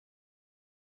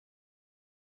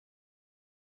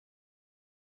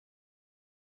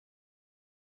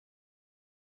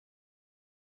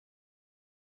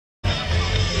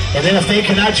And then if they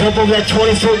cannot jump over that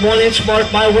 20-foot 1-inch mark,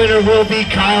 my winner will be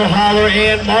Kyle Holler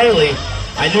and Marley.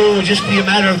 I knew it would just be a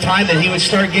matter of time that he would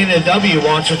start getting a W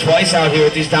once or twice out here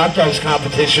at these DockDogs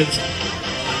competitions.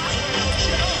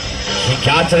 He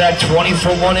got to that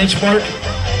 20-foot 1-inch mark.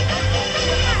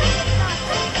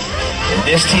 And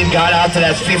this team got out to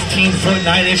that 15-foot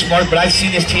 9-inch mark, but I've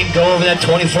seen this team go over that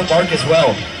 20-foot mark as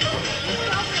well.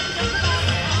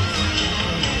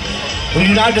 We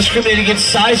do not discriminate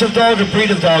against size of dog or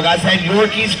breed of dog. I've had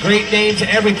Yorkies, Great Danes,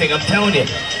 everything, I'm telling you.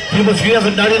 People, if you have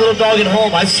a nutty little dog at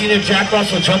home, I've seen a Jack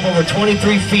Russell jump over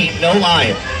 23 feet, no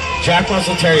lie. Jack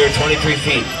Russell Terrier, 23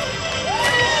 feet.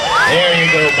 There you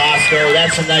go, Bosco.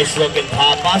 That's a nice looking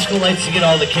pop. Bosco likes to get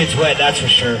all the kids wet, that's for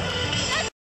sure.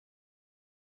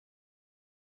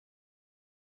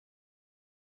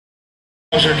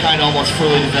 Dogs are kind of almost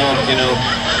fully developed, you know.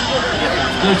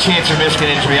 No chance of risking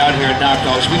injury out here at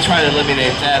DockDogs. We try to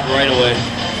eliminate that right away.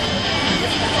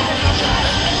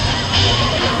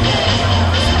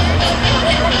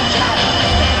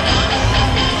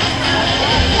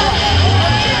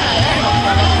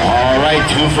 All right,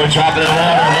 2-foot drop in the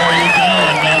water. There you go.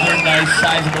 Another nice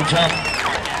sizable jump.